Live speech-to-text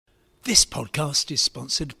This podcast is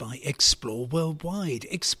sponsored by Explore Worldwide.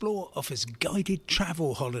 Explore offers guided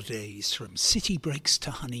travel holidays from city breaks to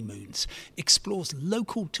honeymoons. Explore's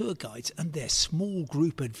local tour guides and their small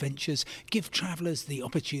group adventures give travellers the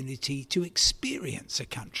opportunity to experience a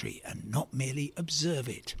country and not merely observe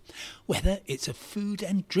it. Whether it's a food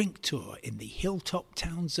and drink tour in the hilltop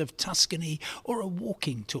towns of Tuscany or a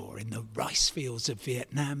walking tour in the rice fields of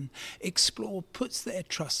Vietnam, Explore puts their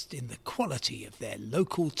trust in the quality of their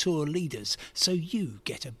local tour leaders so you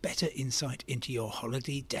get a better insight into your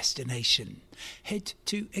holiday destination. Head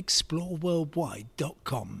to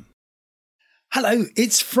exploreworldwide.com. Hello,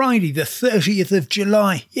 it's Friday the 30th of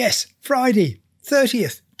July. Yes, Friday,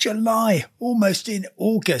 30th July, almost in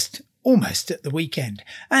August. Almost at the weekend.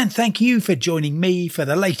 And thank you for joining me for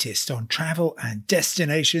the latest on travel and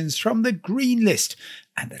destinations from the Green List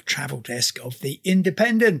and the travel desk of The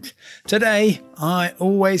Independent. Today, I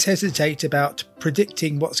always hesitate about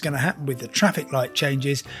predicting what's going to happen with the traffic light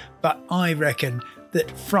changes, but I reckon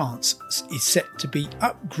that France is set to be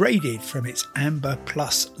upgraded from its Amber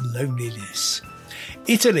Plus loneliness.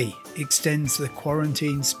 Italy extends the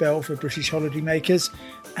quarantine spell for British holidaymakers,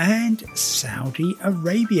 and Saudi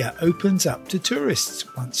Arabia opens up to tourists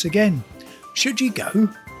once again. Should you go?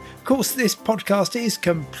 Of course, this podcast is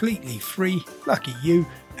completely free, lucky you,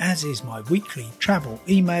 as is my weekly travel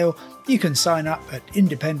email. You can sign up at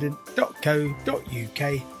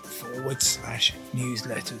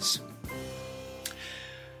independent.co.uk/newsletters.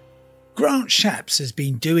 Grant Shapps has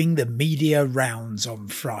been doing the media rounds on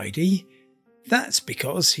Friday. That's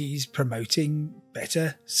because he's promoting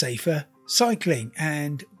better, safer cycling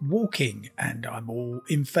and walking, and I'm all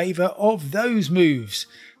in favour of those moves.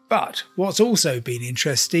 But what's also been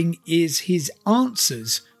interesting is his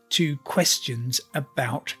answers to questions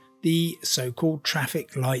about the so-called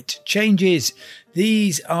traffic light changes.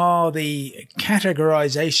 These are the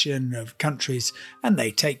categorisation of countries, and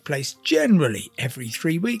they take place generally every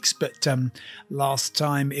 3 weeks, but last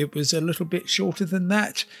time it was a little bit shorter than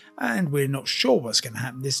that, and we're not sure what's going to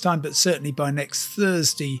happen this time, but certainly by next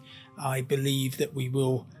Thursday I believe that we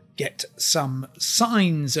will get some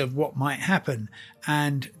signs of what might happen,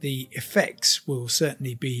 and the effects will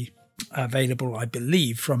certainly be available, I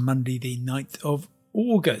believe, from Monday the 9th of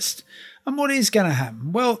August. And what is going to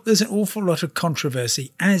happen? Well, there's an awful lot of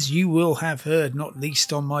controversy, as you will have heard, not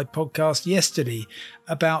least on my podcast yesterday,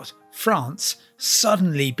 about France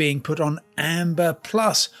suddenly being put on Amber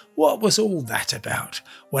Plus. What was all that about?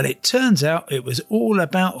 Well, it turns out it was all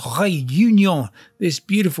about Réunion, this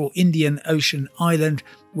beautiful Indian Ocean island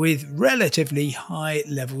with relatively high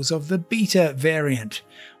levels of the beta variant.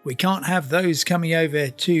 We can't have those coming over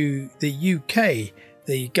to the UK,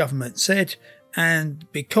 the government said, and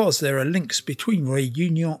because there are links between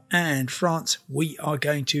Réunion and France, we are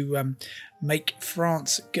going to make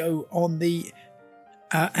France go on the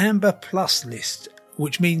Amber Plus list,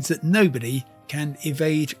 which means that nobody can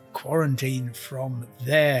evade quarantine from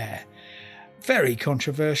there. Very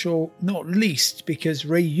controversial, not least because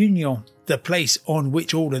Réunion, the place on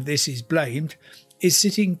which all of this is blamed, is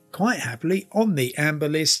sitting quite happily on the Amber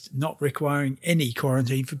list, not requiring any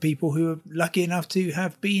quarantine for people who are lucky enough to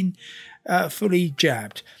have been fully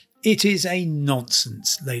jabbed. It is a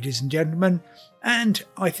nonsense, ladies and gentlemen. And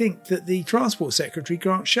I think that the Transport Secretary,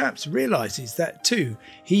 Grant Shapps, realises that too.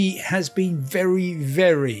 He has been very,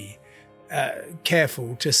 very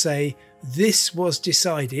careful to say this was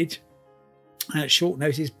decided at short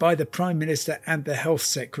notice by the Prime Minister and the Health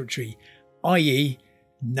Secretary, i.e.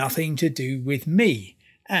 nothing to do with me.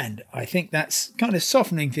 And I think that's kind of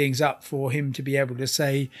softening things up for him to be able to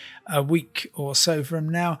say a week or so from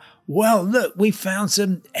now, well, look, we found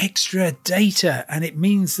some extra data and it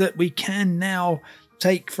means that we can now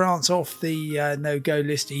take France off the no-go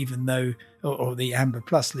list, even though, or the Amber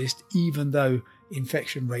Plus list, even though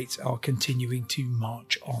infection rates are continuing to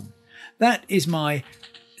march on. That is my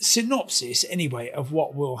synopsis, anyway, of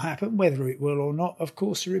what will happen. Whether it will or not, of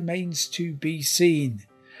course, remains to be seen.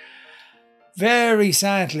 Very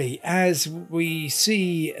sadly, as we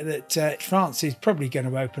see that France is probably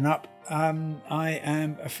going to open up, I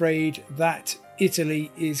am afraid that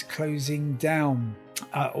Italy is closing down,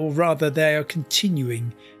 or rather they are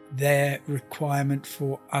continuing their requirement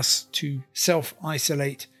for us to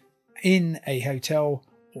self-isolate in a hotel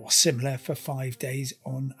or similar for 5 days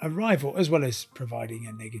on arrival, as well as providing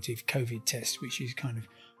a negative COVID test, which is kind of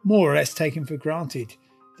more or less taken for granted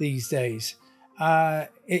these days.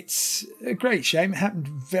 It's a great shame. It happened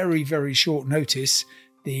very, very short notice.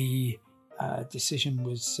 The decision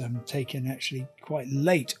was taken actually quite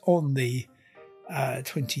late on the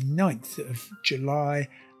 29th of July,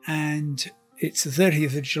 and it's the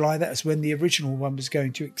 30th of July. That's when the original one was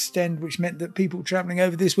going to extend, which meant that people travelling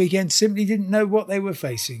over this weekend simply didn't know what they were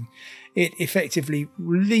facing. It effectively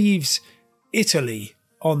leaves Italy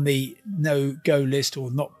on the no-go list,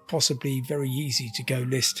 or not possibly very easy to go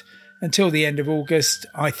list, until the end of August.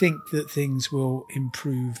 I think that things will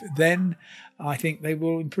improve then. I think they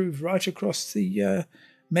will improve right across the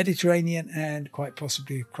Mediterranean and quite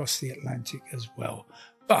possibly across the Atlantic as well.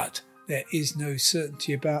 But there is no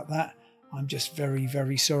certainty about that. I'm just very,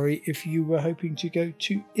 very sorry if you were hoping to go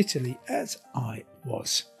to Italy, as I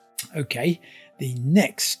was. Okay, the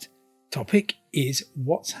next topic is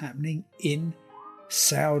what's happening in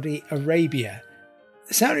Saudi Arabia.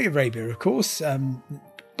 Saudi Arabia, of course,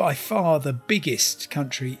 by far the biggest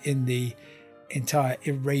country in the entire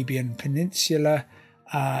Arabian Peninsula.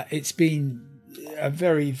 It's been a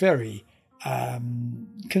very, very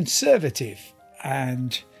conservative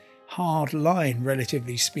and hard line,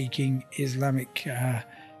 relatively speaking, Islamic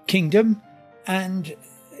kingdom. And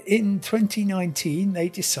in 2019, they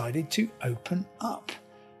decided to open up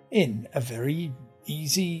in a very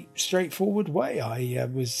easy, straightforward way. I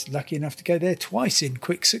was lucky enough to go there twice in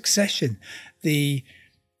quick succession. The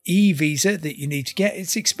e-visa that you need to get,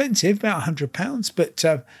 it's expensive, about £100,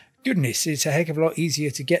 but goodness, it's a heck of a lot easier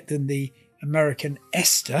to get than the American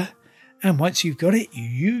ESTA. And once you've got it,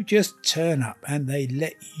 you just turn up and they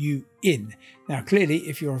let you in. Now, clearly,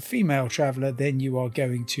 if you're a female traveller, then you are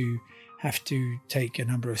going to have to take a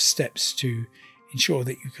number of steps to ensure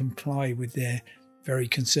that you comply with their very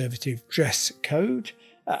conservative dress code.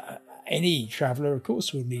 Any traveller, of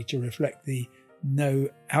course, will need to reflect the no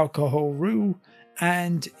alcohol rule,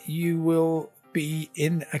 and you will be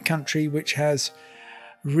in a country which has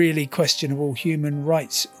really questionable human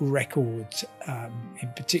rights records. In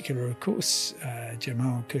particular, of course,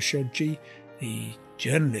 Jamal Khashoggi, the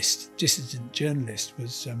journalist, dissident journalist,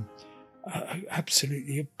 was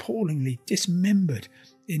absolutely appallingly dismembered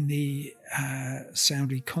in the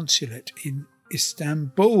Saudi consulate in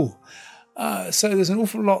Istanbul. So there's an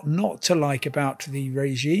awful lot not to like about the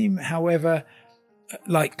regime. However,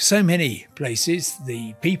 like so many places,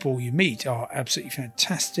 the people you meet are absolutely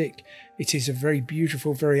fantastic. It is a very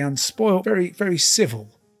beautiful, very unspoiled, very, very civil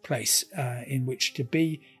place in which to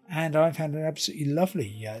be. And I've had an absolutely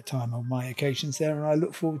lovely time on my occasions there, and I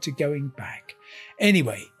look forward to going back.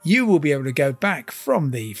 Anyway, you will be able to go back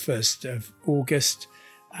from the 1st of August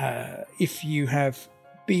if you have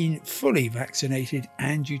been fully vaccinated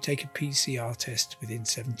and you take a PCR test within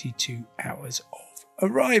 72 hours of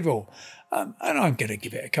arrival. And I'm going to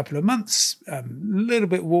give it a couple of months. A little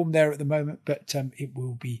bit warm there at the moment, but it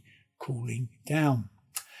will be cooling down.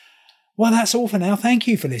 Well, that's all for now. Thank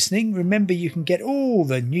you for listening. Remember, you can get all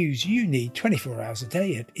the news you need 24 hours a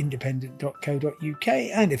day at independent.co.uk.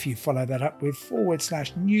 And if you follow that up with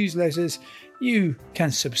 /newsletters, you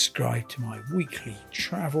can subscribe to my weekly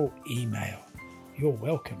travel email. You're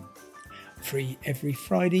welcome. Free every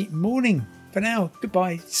Friday morning. For now,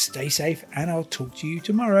 goodbye, stay safe, and I'll talk to you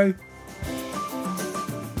tomorrow.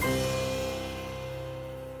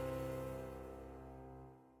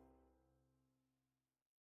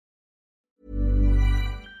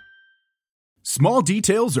 Small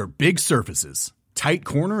details are big surfaces. Tight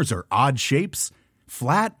corners are odd shapes.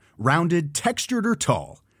 Flat, rounded, textured, or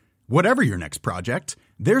tall. Whatever your next project,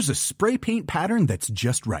 there's a spray paint pattern that's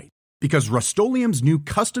just right. Because Rust-Oleum's new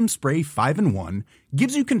Custom Spray 5-in-1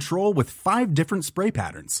 gives you control with 5 different spray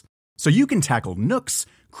patterns. So you can tackle nooks,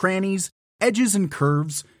 crannies, edges, and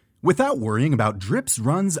curves without worrying about drips,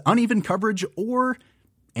 runs, uneven coverage, or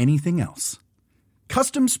anything else.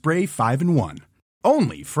 Custom Spray 5-in-1.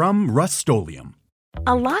 Only from Rust-Oleum.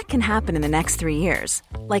 A lot can happen in the next 3 years.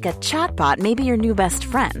 Like a chatbot may be your new best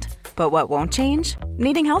friend. But what won't change?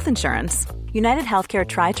 Needing health insurance. United Healthcare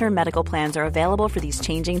Tri-Term Medical Plans are available for these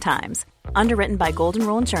changing times. Underwritten by Golden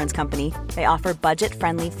Rule Insurance Company, they offer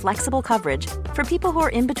budget-friendly, flexible coverage for people who are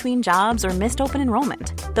in between jobs or missed open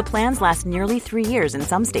enrollment. The plans last nearly 3 years in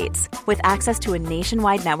some states, with access to a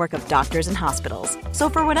nationwide network of doctors and hospitals. So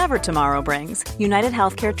for whatever tomorrow brings, United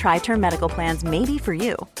Healthcare Tri-Term Medical Plans may be for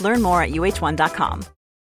you. Learn more at uh1.com.